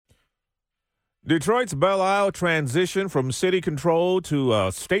Detroit's Belle Isle transitioned from city control to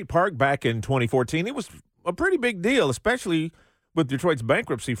a state park back in 2014. It was a pretty big deal, especially with Detroit's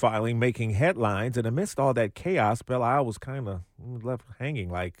bankruptcy filing making headlines. And amidst all that chaos, Belle Isle was kind of left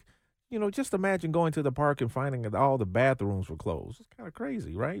hanging. Just imagine going to the park and finding that all the bathrooms were closed. It's kind of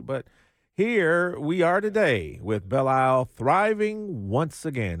crazy, right? But here we are today with Belle Isle thriving once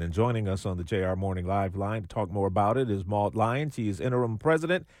again. And joining us on the JR Morning Live line to talk more about it is Maud Lyon. She is interim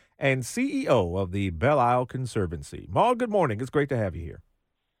president and CEO of the Belle Isle Conservancy. Maud, good morning. It's great to have you here.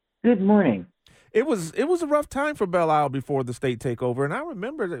 Good morning. It was a rough time for Belle Isle before the state takeover, and I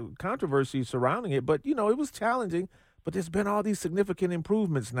remember the controversy surrounding it, but, it was challenging. But there's been all these significant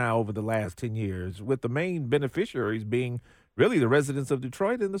improvements now over the last 10 years, with the main beneficiaries being really the residents of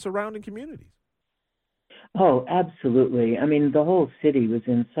Detroit and the surrounding communities. Oh, absolutely. I mean, the whole city was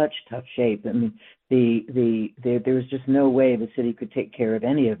in such tough shape. I mean, there was just no way the city could take care of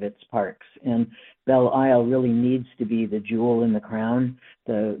any of its parks, and Belle Isle really needs to be the jewel in the crown.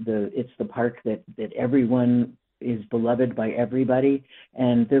 It's the park that everyone is beloved by everybody,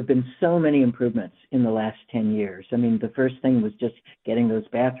 and there have been so many improvements in the last 10 years. I mean, the first thing was just getting those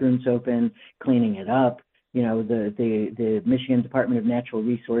bathrooms open, cleaning it up. The Michigan Department of Natural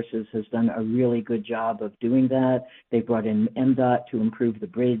Resources has done a really good job of doing that. They brought in MDOT to improve the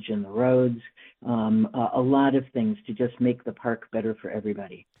bridge and the roads, a lot of things to just make the park better for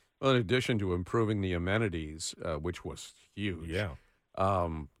everybody. Well, in addition to improving the amenities, which was huge,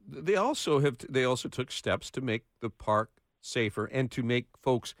 they also took steps to make the park safer and to make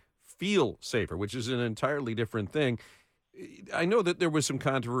folks feel safer, which is an entirely different thing. I know that there was some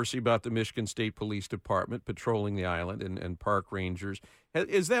controversy about the Michigan State Police Department patrolling the island and park rangers.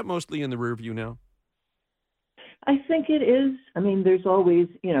 Is that mostly in the rear view now? I think it is. I mean, there's always,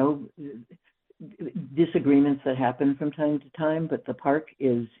 disagreements that happen from time to time, but the park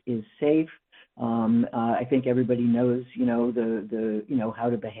is safe. I think everybody knows, how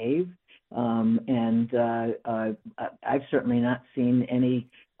to behave. I've certainly not seen any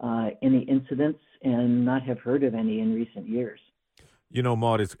incidents and not have heard of any in recent years.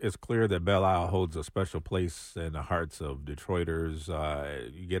 Maud, it's clear that Belle Isle holds a special place in the hearts of Detroiters.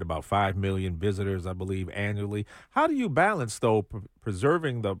 You get about 5 million visitors, I believe, annually. How do you balance, though,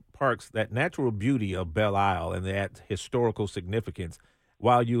 preserving the parks, that natural beauty of Belle Isle and that historical significance,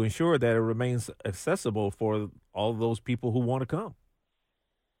 while you ensure that it remains accessible for all those people who want to come?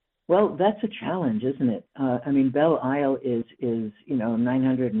 Well, that's a challenge, isn't it? Belle Isle is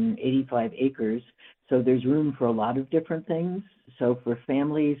 985 acres, so there's room for a lot of different things. So for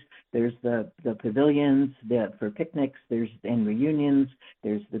families, there's the pavilions, for picnics, and reunions,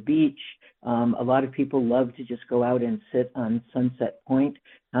 there's the beach. A lot of people love to just go out and sit on Sunset Point.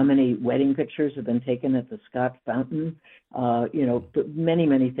 How many wedding pictures have been taken at the Scott Fountain? But many,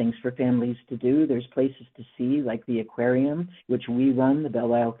 many things for families to do. There's places to see, like the aquarium, which we run, the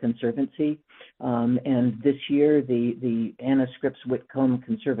Belle Isle Conservancy. And this year, the Anna Scripps Whitcomb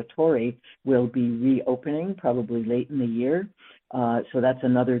Conservatory will be reopening probably late in the year. So that's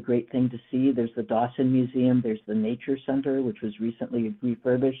another great thing to see. There's the Dawson Museum. There's the Nature Center, which was recently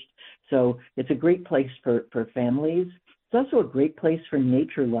refurbished. So it's a great place for families. It's also a great place for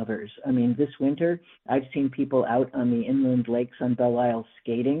nature lovers. I mean, this winter, I've seen people out on the inland lakes on Belle Isle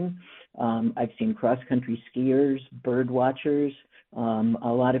skating. I've seen cross-country skiers, bird watchers. A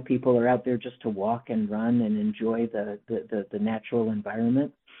lot of people are out there just to walk and run and enjoy the natural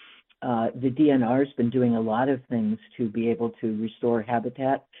environment. The DNR has been doing a lot of things to be able to restore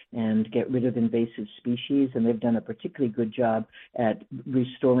habitat and get rid of invasive species, and they've done a particularly good job at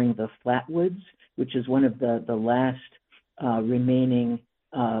restoring the flatwoods, which is one of the last remaining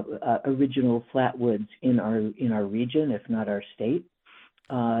original flatwoods in our region, if not our state.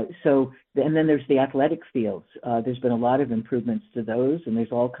 And then there's the athletic fields. There's been a lot of improvements to those, and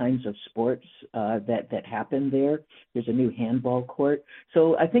there's all kinds of sports that happen there. There's a new handball court.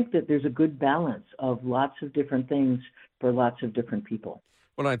 So I think that there's a good balance of lots of different things for lots of different people.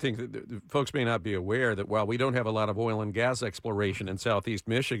 Well, I think that the folks may not be aware that while we don't have a lot of oil and gas exploration in southeast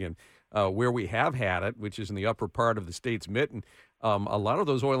Michigan, where we have had it, which is in the upper part of the state's mitten, a lot of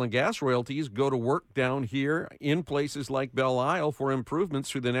those oil and gas royalties go to work down here in places like Belle Isle for improvements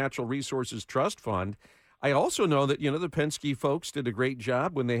through the Natural Resources Trust Fund. I also know that, the Penske folks did a great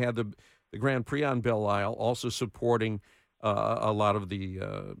job when they had the Grand Prix on Belle Isle, also supporting a lot of the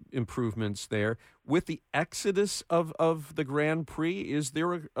improvements there. With the exodus of the Grand Prix, is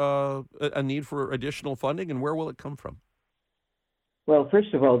there a need for additional funding, and where will it come from? Well,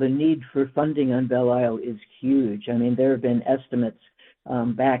 first of all, the need for funding on Belle Isle is huge. I mean, there have been estimates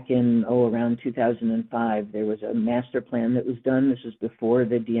back in, around 2005. There was a master plan that was done. This was before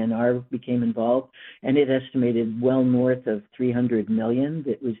the DNR became involved, and it estimated well north of 300 million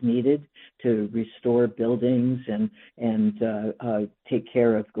that was needed to restore buildings and take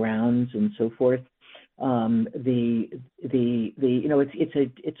care of grounds and so forth.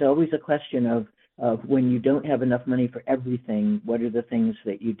 It's always a question of when you don't have enough money for everything, what are the things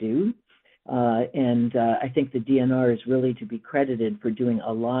that you do? I think the DNR is really to be credited for doing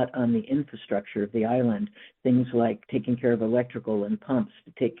a lot on the infrastructure of the island, things like taking care of electrical and pumps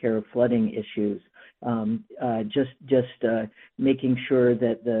to take care of flooding issues, making sure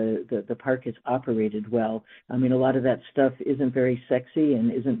that the park is operated well. I mean, a lot of that stuff isn't very sexy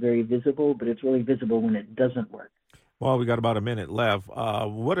and isn't very visible, but it's really visible when it doesn't work. Well, we got about a minute left.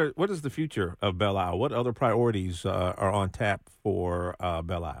 What is the future of Belle Isle? What other priorities are on tap for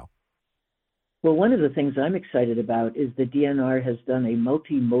Belle Isle? Well, one of the things I'm excited about is the DNR has done a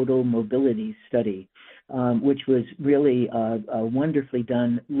multimodal mobility study, which was really wonderfully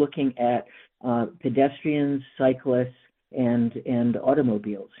done, looking at pedestrians, cyclists, and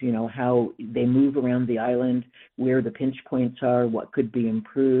automobiles, how they move around the island, where the pinch points are, what could be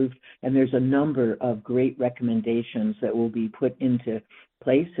improved. And there's a number of great recommendations that will be put into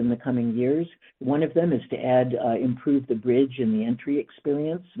place in the coming years. One of them is to improve the bridge and the entry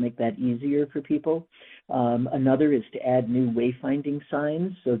experience, make that easier for people. Another is to add new wayfinding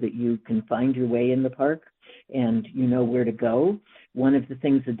signs so that you can find your way in the park and you know where to go. One of the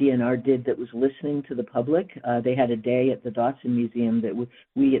things the DNR did that was listening to the public, they had a day at the Dawson Museum that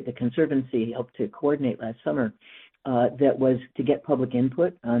we at the Conservancy helped to coordinate last summer, that was to get public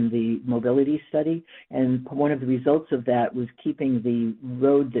input on the mobility study. And one of the results of that was keeping the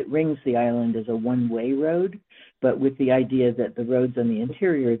road that rings the island as a one-way road, but with the idea that the roads on the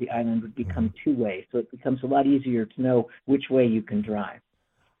interior of the island would become two-way. So it becomes a lot easier to know which way you can drive.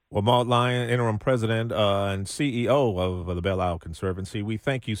 Well, Maud Lyon, Interim President and CEO of the Belle Isle Conservancy, we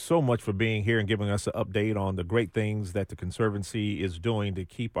thank you so much for being here and giving us an update on the great things that the Conservancy is doing to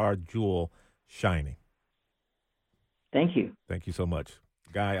keep our jewel shining. Thank you. Thank you so much.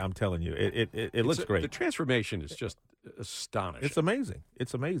 Guy, I'm telling you, it looks great. The transformation is just astonishing. It's amazing.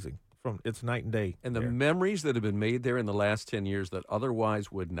 It's amazing. It's night and day. And the memories that have been made there in the last 10 years that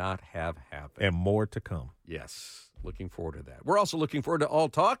otherwise would not have happened. And more to come. Yes. Looking forward to that. We're also looking forward to All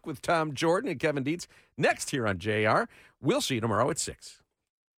Talk with Tom Jordan and Kevin Dietz next here on JR. We'll see you tomorrow at 6.